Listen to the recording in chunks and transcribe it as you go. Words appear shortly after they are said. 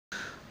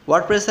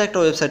ওয়ার্ডপ্রেসে একটা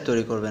ওয়েবসাইট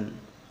তৈরি করবেন,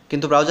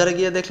 কিন্তু ব্রাউজারে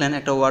গিয়ে দেখলেন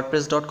একটা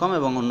wordpress.com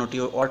এবং অন্যটি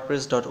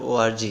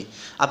wordpress.org।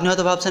 আপনি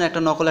হয়তো ভাবছেন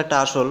একটা নকল একটা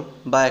আসল,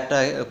 বা একটা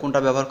কোনটা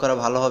ব্যবহার করা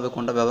ভালো হবে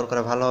কোনটা ব্যবহার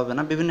করা ভালো হবে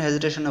না, বিভিন্ন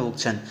হেজিটেশনে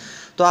ভুগছেন।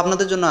 তো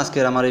আপনাদের জন্য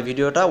আজকের আমার এই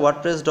ভিডিওটা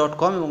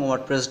wordpress.com এবং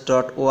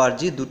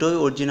wordpress.org দুটোই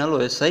অরিজিনাল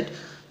ওয়েবসাইট,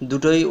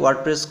 দুটোই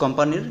ওয়ার্ডপ্রেস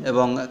কোম্পানির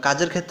এবং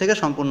কাজের ক্ষেত্রে থেকে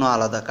সম্পূর্ণ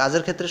আলাদা।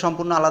 কাজের ক্ষেত্রে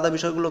সম্পূর্ণ আলাদা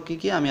বিষয়গুলো কী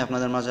কী আমি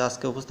আপনাদের মাঝে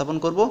আজকে উপস্থাপন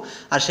করব,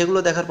 আর সেগুলো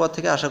দেখার পর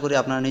থেকে আশা করি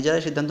আপনারা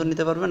নিজেরাই সিদ্ধান্ত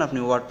নিতে পারবেন আপনি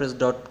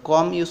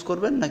wordpress.com ইউজ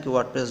করবেন নাকি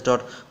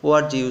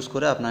wordpress.org ইউজ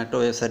করে আপনার একটা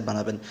ওয়েবসাইট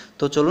বানাবেন।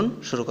 তো চলুন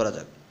শুরু করা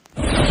যাক।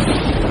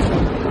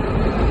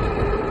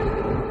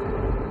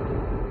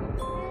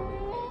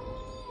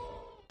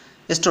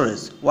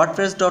 স্টোরেজ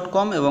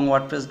wordpress.com এবং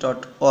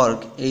wordpress.org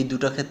এই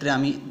দুটো ক্ষেত্রে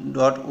আমি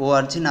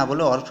 .org না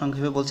বলে org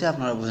সংক্ষেপে বলছি,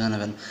 আপনারা বুঝে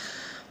নেবেন।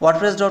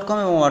 wordpress.com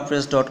এবং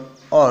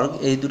wordpress.org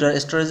এই দুটার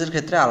স্টোরেজের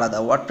ক্ষেত্রে আলাদা।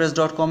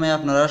 wordpress.com এ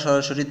আপনারা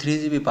সরাসরি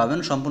 3GB পাবেন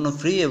সম্পূর্ণ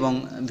ফ্রি, এবং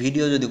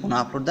ভিডিও যদি কোনো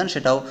আপলোড দেন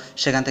সেটাও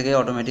সেখান থেকে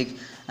অটোমেটিক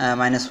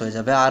মাইনাস হয়ে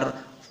যাবে। আর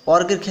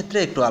অর্গের ক্ষেত্রে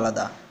একটু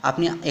আলাদা।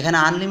 আপনি এখানে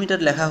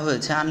আনলিমিটেড লেখা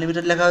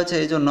হয়েছে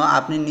এই জন্য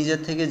আপনি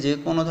নিজের থেকে যে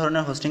কোনো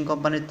ধরনের হোস্টিং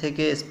কোম্পানির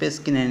থেকে স্পেস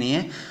কিনে নিয়ে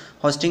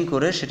হোস্টিং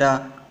করে সেটা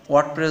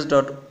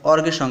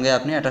wordpress.org এর সঙ্গে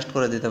আপনি অ্যাটাচ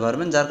করে দিতে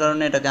পারবেন, যার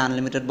কারণে এটাকে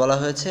আনলিমিটেড বলা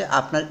হয়েছে।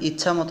 আপনার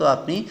ইচ্ছা মতো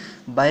আপনি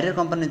বাইরের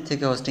কোম্পানির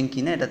থেকে হোস্টিং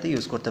কিনে এটাতে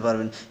ইউজ করতে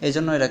পারবেন, এই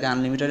জন্য এটাকে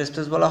আনলিমিটেড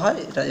স্পেস বলা হয়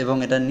এটা, এবং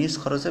এটা নিজ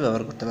খরচে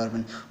ব্যবহার করতে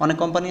পারবেন। অনেক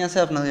কোম্পানি আছে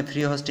আপনাকে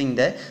ফ্রি হোস্টিং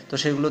দেয়, তো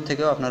সেগুলোর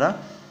থেকেও আপনারা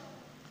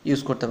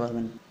ইউজ করতে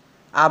পারবেন।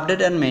 আপডেট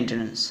অ্যান্ড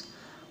মেনটেন্যান্স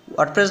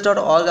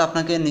wordpress.org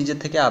আপনাকে নিজের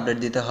থেকে আপডেট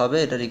দিতে হবে,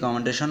 এটা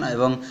রিকমেন্ডেশন,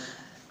 এবং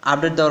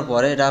আপডেট দেওয়ার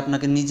পরে এটা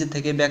আপনাকে নিজে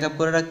থেকে ব্যাকআপ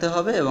করে রাখতে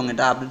হবে, এবং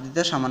এটা আপডেট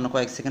দিতে সামান্য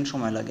কয়েক সেকেন্ড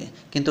সময় লাগে।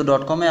 কিন্তু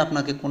 .com-এ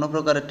আপনাকে কোনো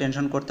প্রকারের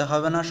টেনশন করতে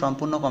হবে না,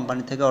 সম্পূর্ণ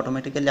কোম্পানি থেকে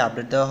অটোমেটিক্যালি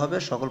আপডেট দেওয়া হবে,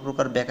 সকল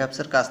প্রকার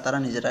ব্যাকআপসের কাজ তারা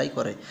নিজেরাই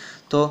করে।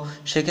 তো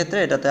সেক্ষেত্রে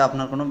এটাতে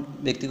আপনার কোনো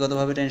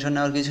ব্যক্তিগতভাবে টেনশন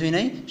নেওয়ার কিছুই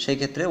নেই, সেই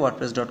ক্ষেত্রে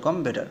wordpress.com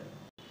বেটার।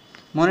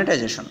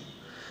 মনিটাইজেশন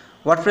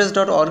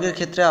wordpress.org এর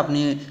ক্ষেত্রে আপনি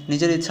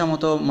নিজের ইচ্ছা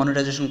মতো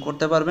মনিটাইজেশন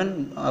করতে পারবেন।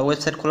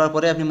 ওয়েবসাইট খোলার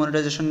পরে আপনি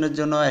মনিটাইজেশনের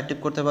জন্য অ্যাক্টিভ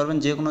করতে পারবেন,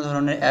 যে কোনো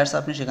ধরনের অ্যাডস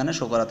আপনি সেখানে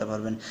শো করাতে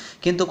পারবেন।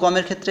 কিন্তু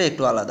কমের ক্ষেত্রে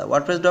একটু আলাদা।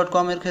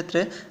 wordpress.com এর ক্ষেত্রে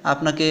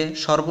আপনাকে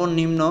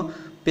সর্বনিম্ন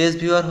পেজ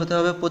ভিউয়ার হতে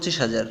হবে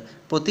 25,000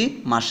 প্রতি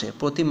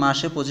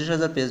মাসে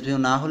 25,000 পেজ ভিউ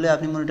না হলে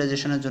আপনি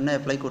মনিটাইজেশনের জন্য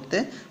অ্যাপ্লাই করতে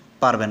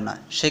পারবেন না।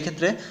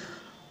 সেক্ষেত্রে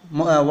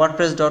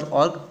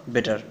wordpress.org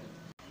বেটার।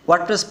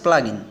 ওয়ার্ডপ্রেস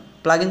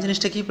প্লাগইন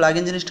জিনিসটা কি?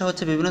 প্লাগইন জিনিসটা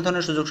হচ্ছে বিভিন্ন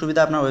ধরনের সুযোগ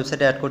সুবিধা আপনার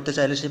ওয়েবসাইটে অ্যাড করতে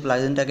চাইলে সেই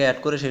প্লাগইনটাকে অ্যাড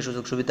করে সেই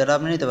সুযোগ সুবিধাটা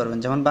আপনি নিতে পারবেন।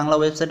 যেমন বাংলা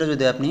ওয়েবসাইটে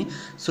যদি আপনি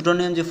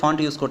সুটোনিয়াম যে ফন্ট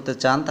ইউজ করতে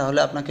চান, তাহলে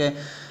আপনাকে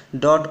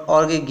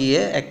 .org-এ গিয়ে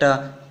একটা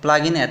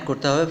প্লাগইন অ্যাড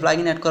করতে হবে।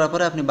 প্লাগইন অ্যাড করার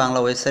পরে আপনি বাংলা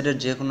ওয়েবসাইটের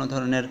যে কোনো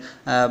ধরনের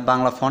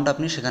বাংলা ফন্ট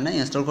আপনি সেখানে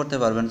ইনস্টল করতে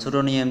পারবেন,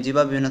 সুটোনিয়াম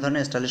বা বিভিন্ন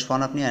ধরনের স্টাইলিশ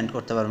ফন্ট আপনি অ্যাড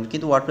করতে পারবেন,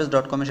 কিন্তু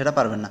wordpress.com-এ সেটা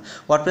পারবেন না।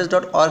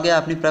 wordpress.org-এ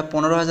আপনি প্রায়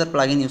 15,000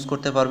 প্লাগইন ইউজ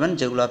করতে পারবেন,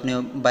 যেগুলো আপনি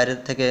বাইরের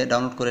থেকে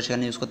ডাউনলোড করে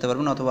সেখানে ইউজ করতে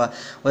পারবেন, অথবা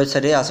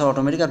ওয়েবসাইটে আসা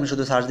অটোমেটিক আপনি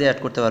শুধু সার্চ দিয়ে অ্যাড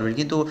করতে পারবেন।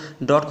 কিন্তু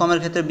 .com-এর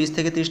ক্ষেত্রে 20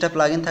 থেকে 30টা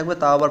প্লাগইন থাকবে,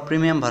 তাও আবার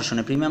প্রিমিয়াম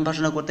ভার্সনে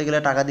করতে গেলে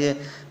টাকা দিয়ে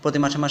প্রতি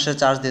মাসে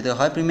চার্জ দিতে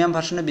হয়। প্রিমিয়াম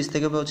ভার্সনে 20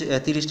 থেকে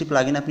 30টি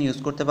প্লাগইন আপনি ইউজ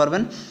করতে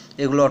পারবেন,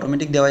 এগুলো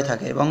অটোমেটিক দেওয়াই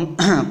থাকে, এবং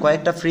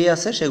কয়েকটা ফ্রি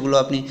আছে সেগুলো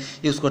আপনি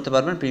ইউজ করতে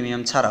পারবেন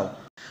প্রিমিয়াম ছাড়াও।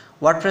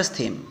 ওয়ার্ডপ্রেস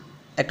থিম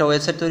একটা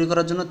ওয়েবসাইট তৈরি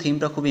করার জন্য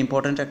থিমটা খুব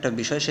ইম্পর্ট্যান্ট একটা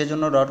বিষয়, সেই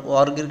জন্য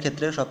 .org-এর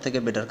ক্ষেত্রে সবথেকে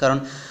বেটার, কারণ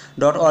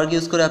 .org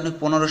ইউজ করে আপনি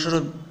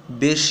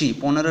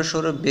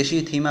 1500-এরও বেশি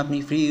থিম আপনি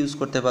ফ্রি ইউজ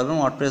করতে পারবেন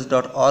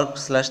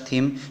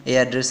wordpress.org/theme এই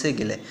অ্যাড্রেসে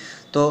গেলে।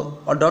 তো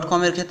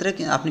 .com-এর ক্ষেত্রে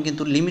আপনি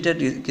কিন্তু লিমিটেড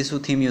কিছু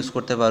থিম ইউজ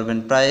করতে পারবেন,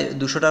 প্রায়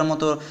 200টার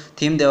মতো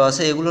থিম দেওয়া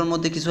আছে, এগুলোর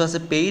মধ্যে কিছু আছে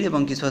পেইড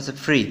এবং কিছু আছে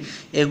ফ্রি।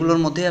 এগুলোর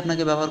মধ্যেই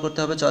আপনাকে ব্যবহার করতে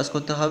হবে, চয়েস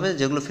করতে হবে,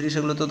 যেগুলো ফ্রি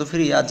সেগুলো তো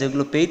ফ্রি, আর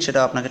যেগুলো পেইড সেটা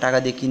আপনাকে টাকা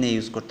দিয়ে কিনে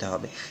ইউজ করতে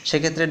হবে,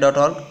 সেক্ষেত্রে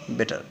 .org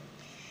better.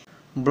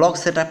 Blog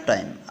set up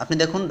time আপনি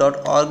দেখুন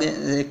 .org-এ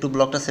একটু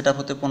ব্লগটা সেট আপ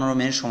হতে 15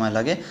 মিনিট সময়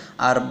লাগে,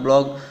 আর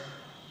ব্লগ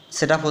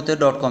সেট আপ হতে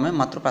 .com-এ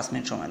মাত্র 5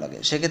 মিনিট সময় লাগে।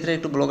 সেক্ষেত্রে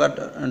একটু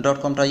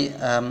blogger.com-টাই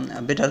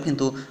বেটার,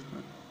 কিন্তু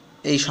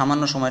এই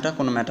সামান্য সময়টা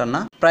কোনো ম্যাটার না।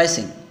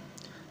 প্রাইসিং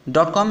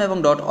 .com এবং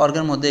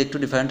 .org-এর মধ্যে একটু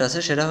ডিফারেন্ট আছে,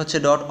 সেটা হচ্ছে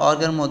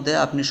 .org-এর মধ্যে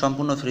আপনি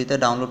সম্পূর্ণ ফ্রিতে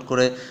ডাউনলোড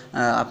করে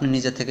আপনি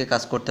নিজে থেকে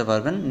কাজ করতে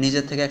পারবেন।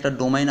 নিজের থেকে একটা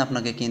ডোমাইন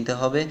আপনাকে কিনতে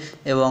হবে,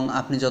 এবং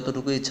আপনি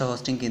যতটুকু ইচ্ছা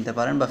হোস্টিং কিনতে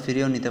পারেন বা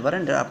ফ্রিও নিতে পারেন,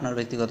 এটা আপনার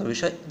ব্যক্তিগত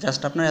বিষয়,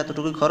 জাস্ট আপনার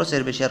এতটুকুই খরচ,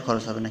 এর বেশি আর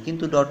খরচ হবে না।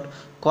 কিন্তু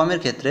 .com-এর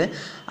ক্ষেত্রে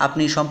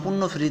আপনি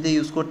সম্পূর্ণ ফ্রিতে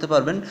ইউজ করতে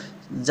পারবেন,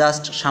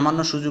 জাস্ট সামান্য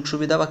সুযোগ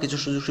সুবিধা বা কিছু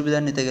সুযোগ সুবিধা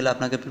নিতে গেলে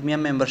আপনাকে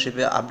প্রিমিয়াম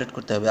মেম্বারশিপে আপডেট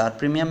করতে হবে, আর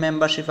প্রিমিয়াম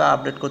মেম্বারশিপে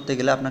আপডেট করতে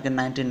গেলে আপনাকে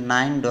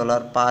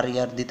 $99 পার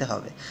ইয়ার দিতে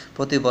হবে,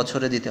 প্রতি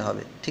বছরে দিতে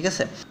হবে, ঠিক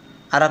আছে।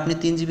 আর আপনি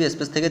 3GB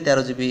স্পেস থেকে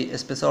 13GB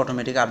স্পেসে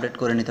অটোমেটিক আপডেট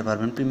করে নিতে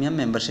পারবেন প্রিমিয়াম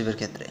মেম্বারশিপের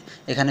ক্ষেত্রে।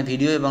 এখানে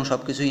ভিডিও এবং সব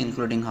কিছুই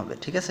ইনক্লুডিং হবে,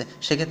 ঠিক আছে।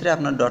 সেক্ষেত্রে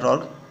আপনার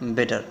 .org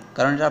বেটার,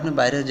 কারণ এটা আপনি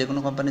বাইরের যে কোনো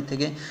কোম্পানি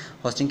থেকে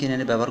হোস্টিং কিনে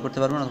এনে ব্যবহার করতে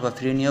পারবেন, অথবা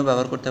ফ্রি নিয়েও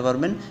ব্যবহার করতে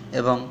পারবেন,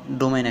 এবং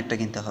ডোমেইন একটা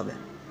কিনতে হবে।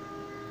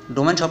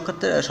 ডোমেইন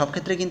সব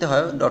ক্ষেত্রে কিনতে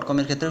হয়,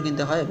 .com-এর ক্ষেত্রেও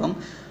কিনতে হয় এবং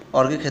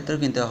org-এর ক্ষেত্রেও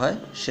কিনতে হয়,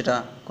 সেটা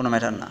কোনো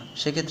ম্যাটার না।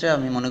 সেক্ষেত্রে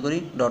আমি মনে করি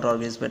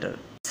 .org is better.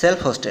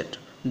 Self hosted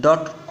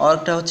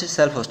 .org-টা হচ্ছে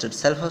সেলফ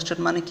হোস্টেড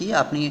মানে কি?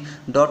 আপনি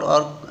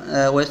 .org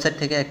ওয়েবসাইট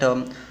থেকে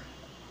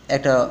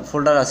একটা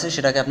ফোল্ডার আছে,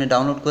 সেটাকে আপনি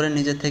ডাউনলোড করে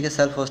নিজের থেকে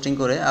সেলফ হোস্টিং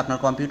করে আপনার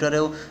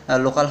কম্পিউটারেও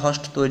লোকাল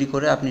হোস্ট তৈরি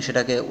করে আপনি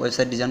সেটাকে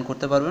ওয়েবসাইট ডিজাইন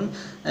করতে পারবেন।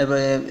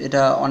 এবারে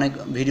এটা অনেক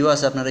ভিডিও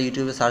আছে, আপনারা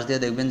ইউটিউবে সার্চ দিয়ে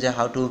দেখবেন যে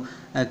how to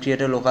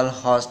create a local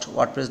host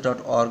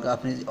wordpress.org।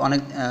 আপনি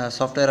অনেক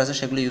সফটওয়্যার আছে,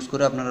 সেগুলো ইউজ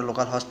করে আপনারা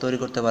লোকাল হোস্ট তৈরি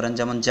করতে পারেন,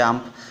 যেমন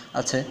জাম্প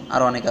আছে,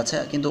 আর অনেক আছে।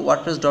 কিন্তু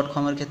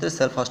wordpress.com এর ক্ষেত্রে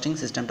সেলফ হোস্টিং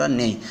সিস্টেমটা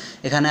নেই।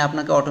 এখানে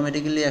আপনাকে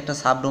অটোমেটিক্যালি একটা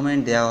সাব ডোমেইন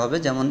দেওয়া হবে,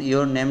 যেমন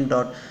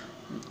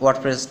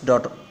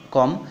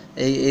yourname.wordpress.com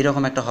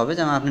এইরকম একটা হবে,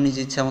 যেমন আপনি নিজে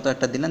ইচ্ছা মতো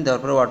একটা দিলেন,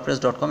 দেওয়ার পরে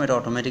wordpress.com এটা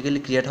অটোমেটিক্যালি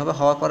ক্রিয়েট হবে।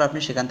 হওয়ার পর আপনি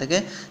সেখান থেকে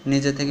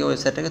নিজে থেকে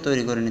ওয়েবসাইটটাকে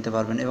তৈরি করে নিতে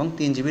পারবেন এবং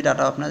 3 GB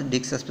ডাটা আপনার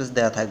ডিস্ক স্পেস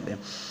দেওয়া থাকবে।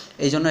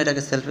 এই জন্য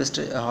এটাকে সেলফ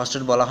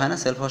হোস্টেড বলা হয় না,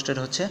 সেলফ হোস্টেড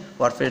হচ্ছে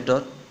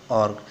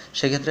wordpress.org।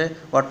 সেক্ষেত্রে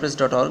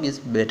wordpress.org ইজ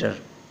বেটার।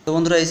 তো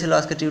বন্ধুরা, এই ছিল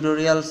আজকে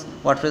টিউটোরিয়ালস।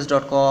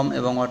 wordpress.com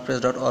এবং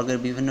wordpress.org এর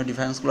বিভিন্ন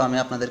ডিফারেন্সগুলো আমি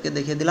আপনাদেরকে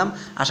দেখিয়ে দিলাম।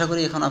 আশা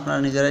করি এখন আপনারা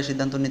নিজেরাই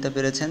সিদ্ধান্ত নিতে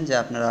পেরেছেন যে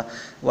আপনারা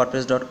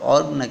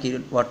wordpress.org নাকি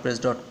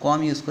wordpress.com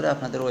ইউজ করে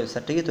আপনাদের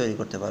ওয়েবসাইটটিকে তৈরি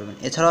করতে পারবেন।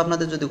 এছাড়াও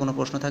আপনাদের যদি কোনো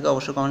প্রশ্ন থাকে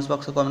অবশ্যই কমেন্টস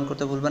বক্সে কমেন্ট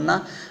করতে ভুলবেন না,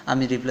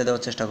 আমি রিপ্লাই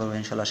দেওয়ার চেষ্টা করবো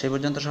ইনশাল্লাহ। সেই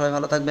পর্যন্ত সবাই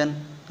ভালো থাকবেন,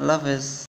 আল্লাহ হাফেজ।